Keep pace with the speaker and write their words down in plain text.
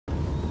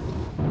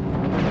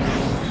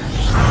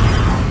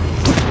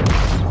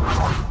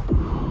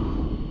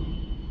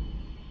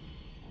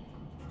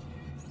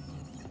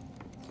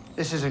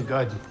This isn't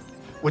good.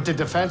 With the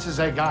defenses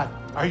they got,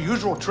 our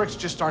usual tricks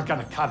just aren't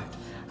gonna cut it.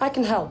 I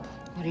can help.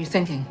 What are you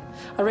thinking?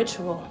 A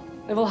ritual.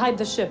 It will hide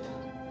the ship,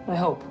 I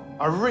hope.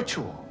 A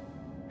ritual?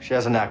 She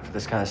has a knack for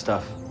this kind of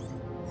stuff.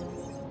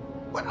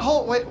 Wait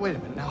a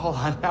minute. Now, hold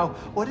on. Now,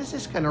 what is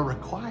this gonna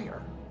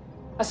require?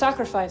 A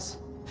sacrifice.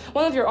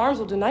 One of your arms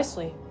will do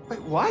nicely.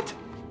 Wait, what?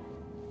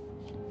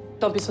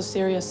 Don't be so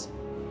serious.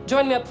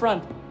 Join me up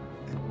front.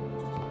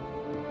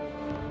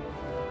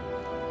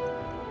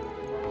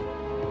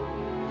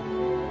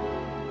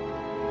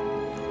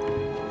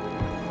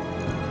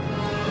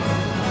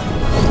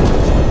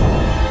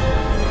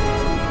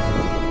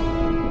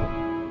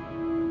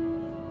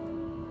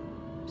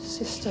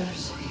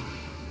 Sisters,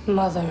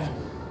 Mother,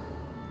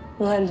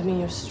 lend me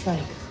your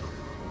strength.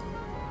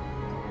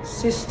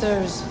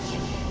 Sisters,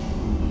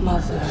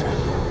 Mother,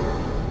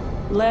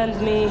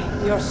 lend me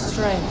your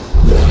strength.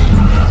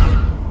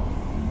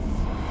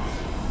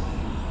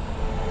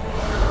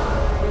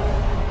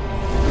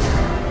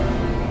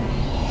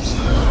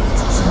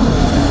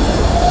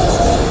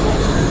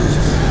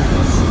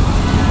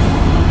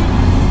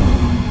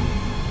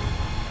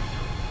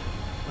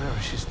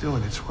 Whatever she's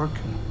doing, it's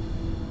working.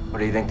 What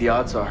do you think the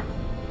odds are?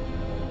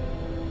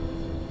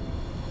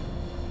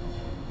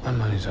 My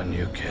money's on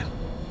you, kid.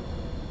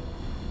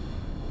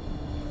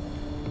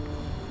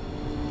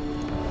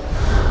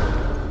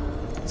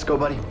 Let's go,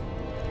 buddy.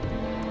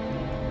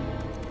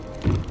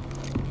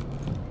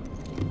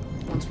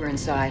 Once we're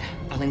inside,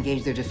 I'll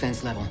engage their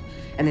defense level,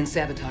 and then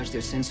sabotage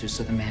their sensors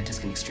so the Mantis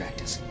can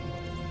extract us.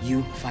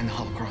 You find the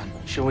holocron.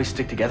 Shall we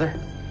stick together?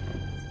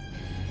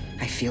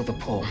 I feel the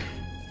pull.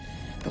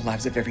 The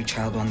lives of every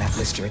child on that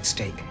list are at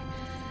stake.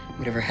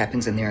 Whatever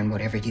happens in there and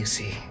whatever you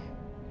see,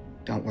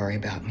 don't worry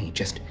about me.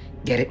 Just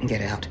get it and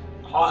get out.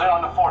 Close in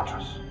on the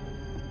fortress.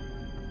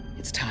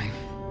 It's time.